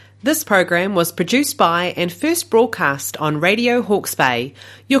This program was produced by and first broadcast on Radio Hawke's Bay,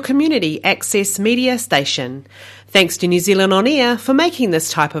 your community access media station. Thanks to New Zealand On Air for making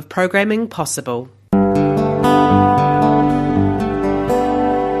this type of programming possible.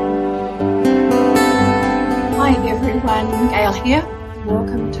 Hi everyone, Gail here.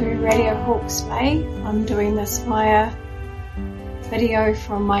 Welcome to Radio Hawke's Bay. I'm doing this via video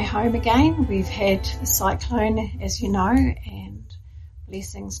from my home again. We've had a cyclone, as you know, and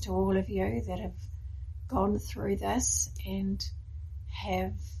blessings to all of you that have gone through this and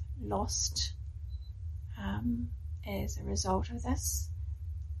have lost as a result of this.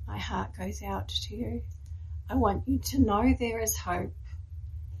 My heart goes out to you. I want you to know there is hope,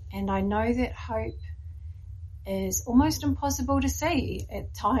 and I know that hope is almost impossible to see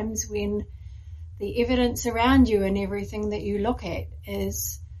at times when the evidence around you and everything that you look at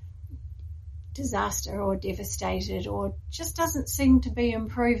is disaster or devastated or just doesn't seem to be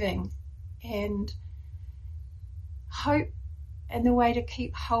improving. And hope, and the way to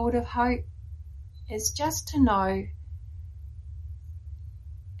keep hold of hope is just to know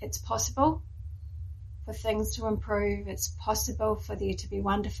it's possible for things to improve. It's possible for there to be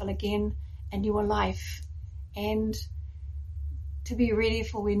wonderful again in your life, and to be ready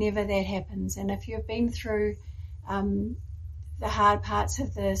for whenever that happens. And if you've been through the hard parts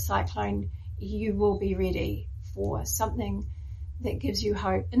of the cyclone, you will be ready for something that gives you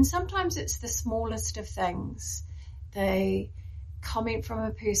hope. And sometimes it's the smallest of things, the comment from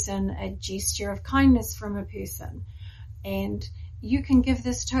a person, a gesture of kindness from a person. And you can give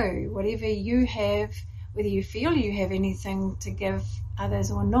this too, whatever you have, whether you feel you have anything to give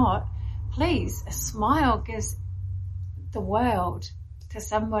others or not. Please, a smile gives the world to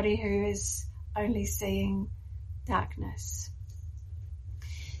somebody who is only seeing darkness.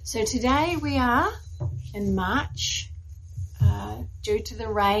 So today we are in March, due to the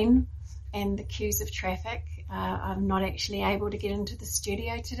rain and the queues of traffic. I'm not actually able to get into the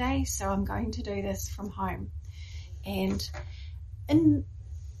studio today, so I'm going to do this from home. And in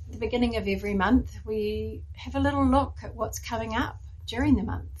the beginning of every month, we have a little look at what's coming up during the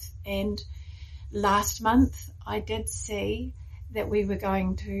month. And last month, I did see that we were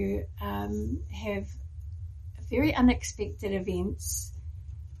going to have very unexpected events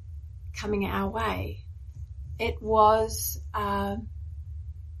coming our way. It was, I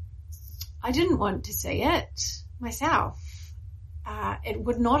didn't want to see it myself. It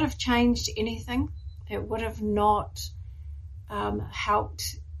would not have changed anything. It would have not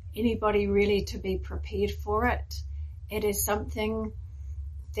helped anybody really to be prepared for it. It is something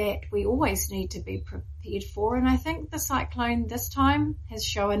that we always need to be prepared for. And I think the cyclone this time has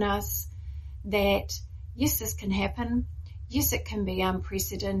shown us that, yes, this can happen. Yes, it can be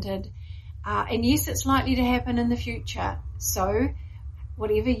unprecedented. And yes, it's likely to happen in the future. So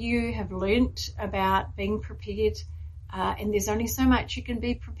whatever you have learnt about being prepared, and there's only so much you can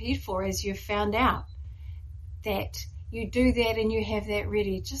be prepared for, as you've found out, that you do that and you have that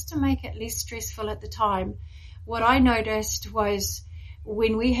ready just to make it less stressful at the time. What I noticed was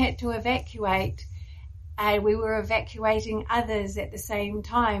when we had to evacuate, we were evacuating others at the same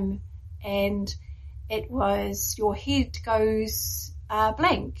time, and it was your head goes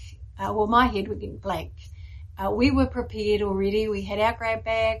blank. Well, my head went blank. We were prepared already. We had our grab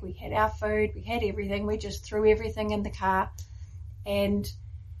bag, we had our food, we had everything. We just threw everything in the car, and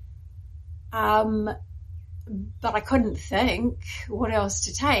but I couldn't think what else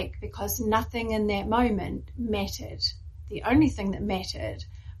to take, because nothing in that moment mattered. The only thing that mattered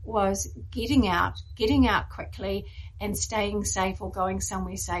was getting out quickly and staying safe, or going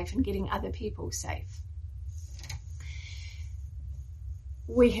somewhere safe and getting other people safe.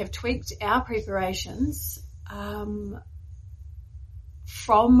 We have tweaked our preparations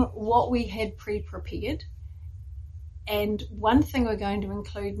from what we had pre-prepared. And one thing we're going to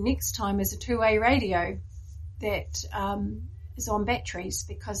include next time is a two-way radio that is on batteries,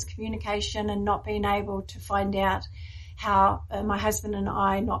 because communication and not being able to find out how my husband and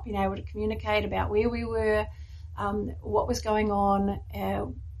I not being able to communicate about where we were, what was going on,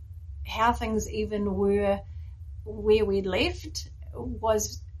 how things even were where we'd left,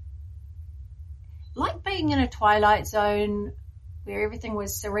 was like being in a twilight zone where everything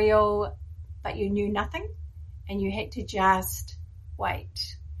was surreal, but you knew nothing and you had to just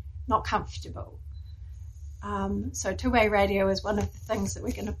wait, not comfortable. So two-way radio is one of the things that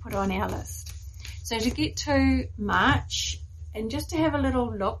we're going to put on our list. So to get to March, and just to have a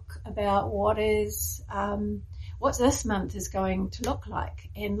little look about what this month is going to look like.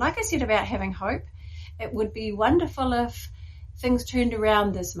 And like I said about having hope, it would be wonderful if things turned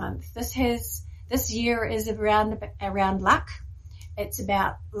around this month. This year is around luck. It's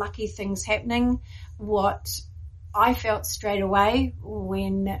about lucky things happening. What I felt straight away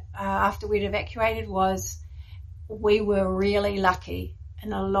when after we'd evacuated was we were really lucky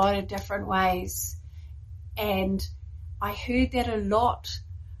in a lot of different ways. And I heard that a lot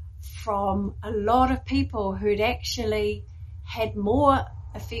from a lot of people who'd actually had more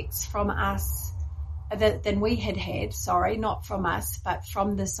effects from us than we had, sorry, not from us, but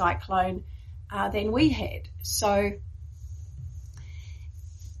from the cyclone than we had. So,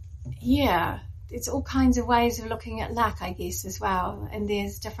 yeah, it's all kinds of ways of looking at luck, I guess, as well. And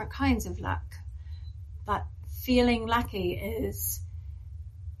there's different kinds of luck. But feeling lucky is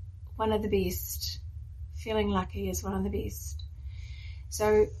one of the best. Feeling lucky is one of the best.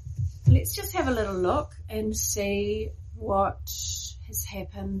 So let's just have a little look and see what has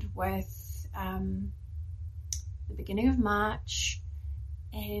happened with the beginning of March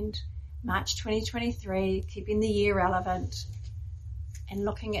and March 2023, keeping the year relevant and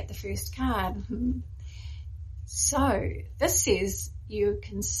looking at the first card. So this says you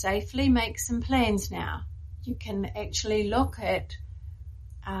can safely make some plans now. You can actually look at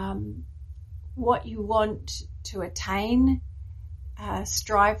what you want to attain,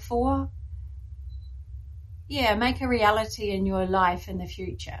 strive for. Yeah, make a reality in your life in the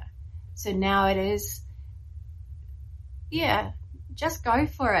future. So now it is, yeah, just go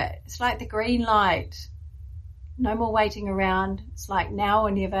for it. It's like the green light. No more waiting around. It's like now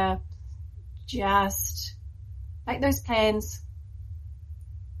or never. Just make those plans.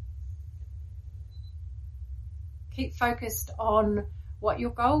 Keep focused on what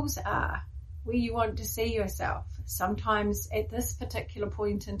your goals are, where you want to see yourself. Sometimes at this particular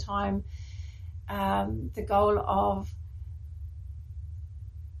point in time, the goal of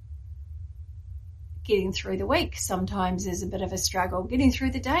getting through the week sometimes is a bit of a struggle. Getting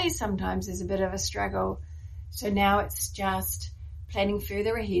through the day sometimes is a bit of a struggle. So now it's just planning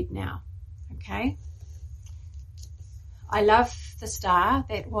further ahead now. Okay? I love the star.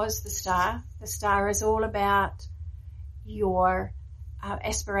 That was the star. The star is all about your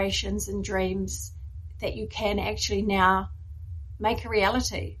aspirations and dreams that you can actually now make a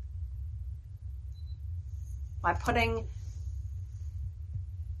reality by putting,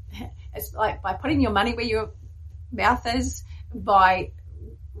 it's like by putting your money where your mouth is, by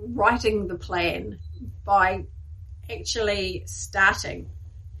writing the plan, by actually starting.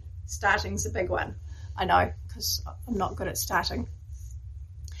 Starting's a big one. I know, because I'm not good at starting.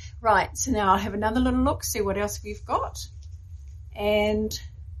 Right, so now I'll have another little look, see what else we've got. And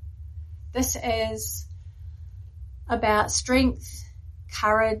this is about strength,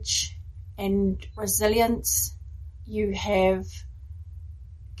 courage, and resilience. You have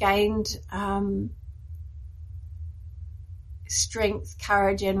gained strength,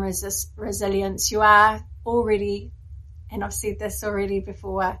 courage, and resilience. You are already, and I've said this already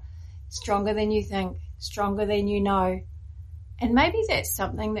before, stronger than you think, stronger than you know. And maybe that's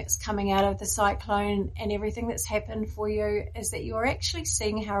something that's coming out of the cyclone and everything that's happened for you, is that you're actually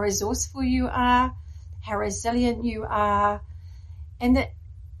seeing how resourceful you are, how resilient you are, and that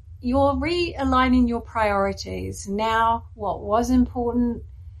you're realigning your priorities. Now, what was important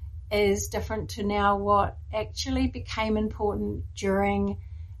is different to now what actually became important during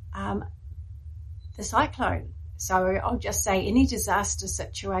the cyclone. So I'll just say any disaster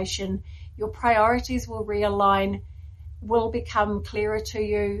situation, your priorities will realign, will become clearer to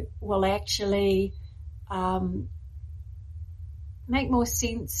you, will actually make more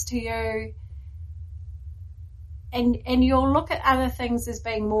sense to you. And you'll look at other things as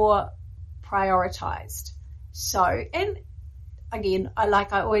being more prioritized. So, and again, I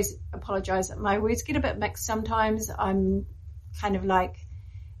always apologize that my words get a bit mixed sometimes. I'm kind of like,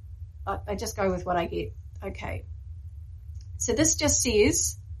 I just go with what I get. Okay. So this just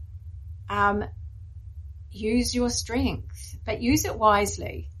says, use your strength, but use it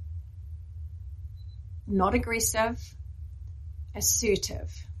wisely. Not aggressive,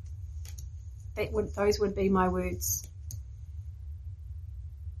 assertive. Those would be my words.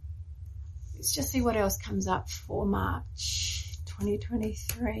 Let's just see what else comes up for March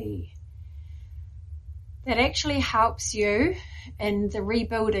 2023. That actually helps you in the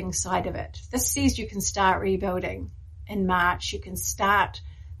rebuilding side of it. This says you can start rebuilding in March. You can start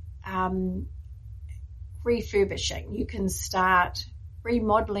refurbishing. You can start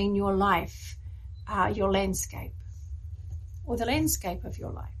remodeling your life, your landscape, or the landscape of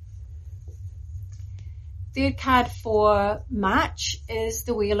your life. Third card for March is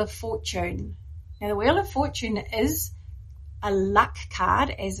the Wheel of Fortune. Now, the Wheel of Fortune is a luck card,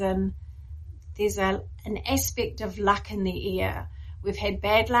 as in there's an aspect of luck in the air we've had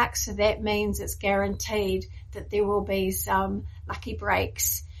bad luck, so that means it's guaranteed that there will be some lucky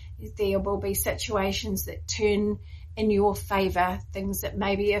breaks. There will be situations that turn in your favour. Things that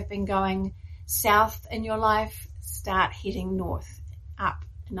maybe have been going south in your life start heading north, up,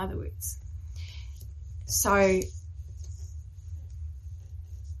 in other words. So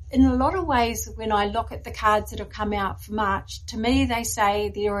in a lot of ways, when I look at the cards that have come out for March, to me they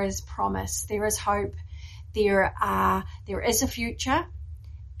say there is promise, there is hope, there is a future.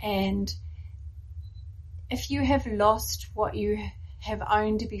 And if you have lost what you have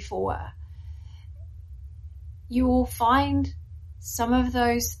owned before, you will find some of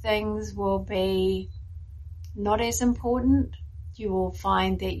those things will be not as important. You will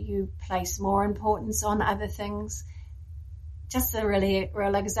find that you place more importance on other things. Just a really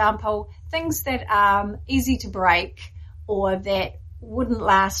real example, things that are easy to break or that wouldn't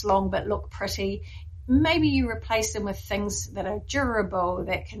last long but look pretty, maybe you replace them with things that are durable,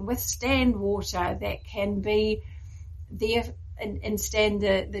 that can withstand water, that can be there and stand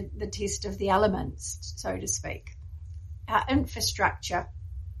the test of the elements, so to speak. Our infrastructure,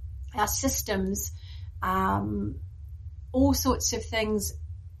 our systems, all sorts of things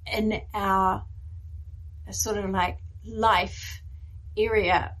in our sort of like life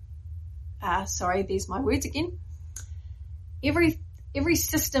area. There's my words again. Every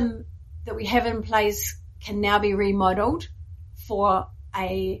system that we have in place can now be remodeled for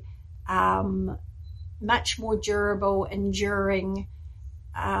a much more durable, enduring,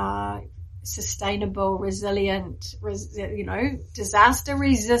 sustainable, resilient, disaster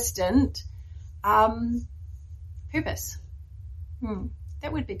resistant purpose.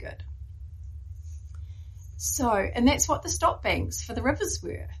 That would be good. So, and that's what the stop banks for the rivers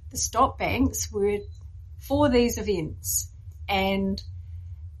were. The stop banks were for these events, and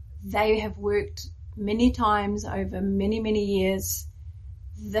they have worked many times over many, many years.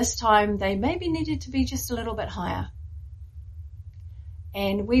 This time they maybe needed to be just a little bit higher.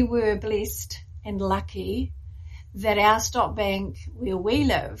 And we were blessed and lucky that our stop bank where we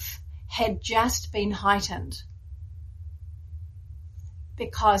live had just been heightened.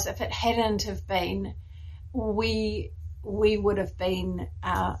 Because if it hadn't have been, we would have been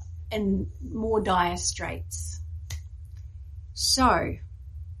in more dire straits. So,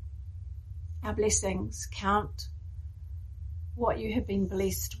 our blessings, count what you have been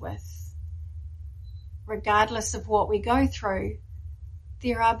blessed with. Regardless of what we go through,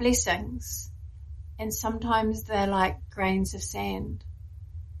 there are blessings, and sometimes they're like grains of sand,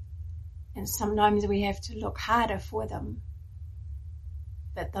 and sometimes we have to look harder for them,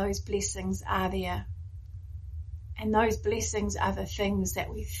 but those blessings are there. And those blessings are the things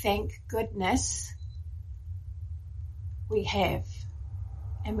that we thank goodness we have,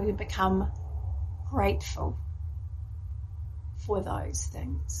 and we become grateful for those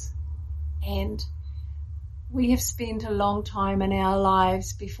things. And we have spent a long time in our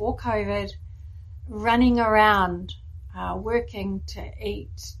lives before COVID running around, working to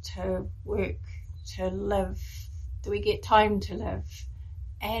eat, to work, to live. Do we get time to live?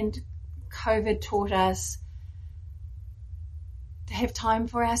 And COVID taught us to have time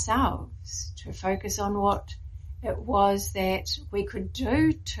for ourselves, to focus on what it was that we could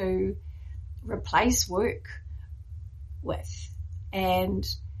do to replace work with. And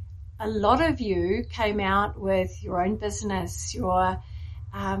a lot of you came out with your own business, you're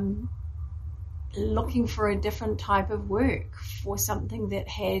looking for a different type of work, for something that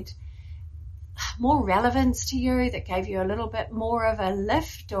had more relevance to you, that gave you a little bit more of a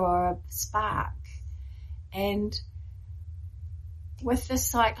lift or a spark. And with this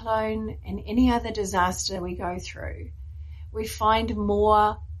cyclone and any other disaster we go through, we find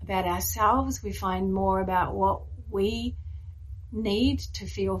more about ourselves, we find more about what we need to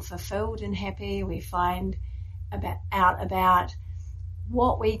feel fulfilled and happy, we find out about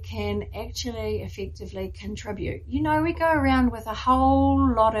what we can actually effectively contribute. You know, we go around with a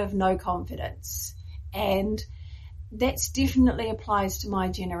whole lot of no confidence, and that's definitely applies to my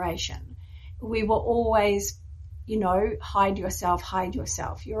generation. We were always, hide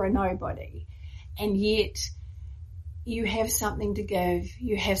yourself, you're a nobody. And yet you have something to give,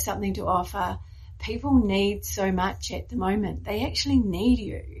 you have something to offer. People need so much at the moment. They actually need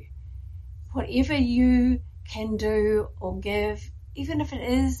you. Whatever you can do or give, even if it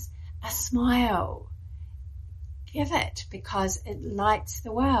is a smile, give it, because it lights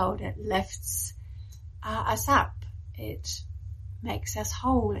the world. It lifts us up. It makes us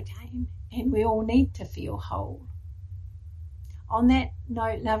whole again. And we all need to feel whole. On that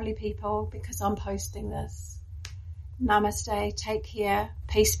note, lovely people, because I'm posting this, namaste, take care,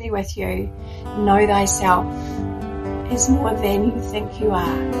 peace be with you, know thyself, is more than you think you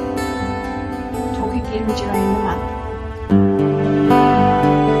are. Talk again during the month.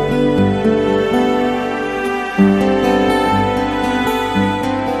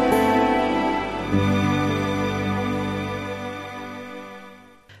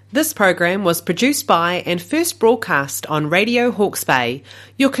 This program was produced by and first broadcast on Radio Hawke's Bay,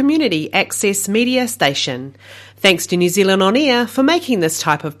 your community access media station. Thanks to New Zealand On Air for making this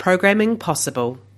type of programming possible.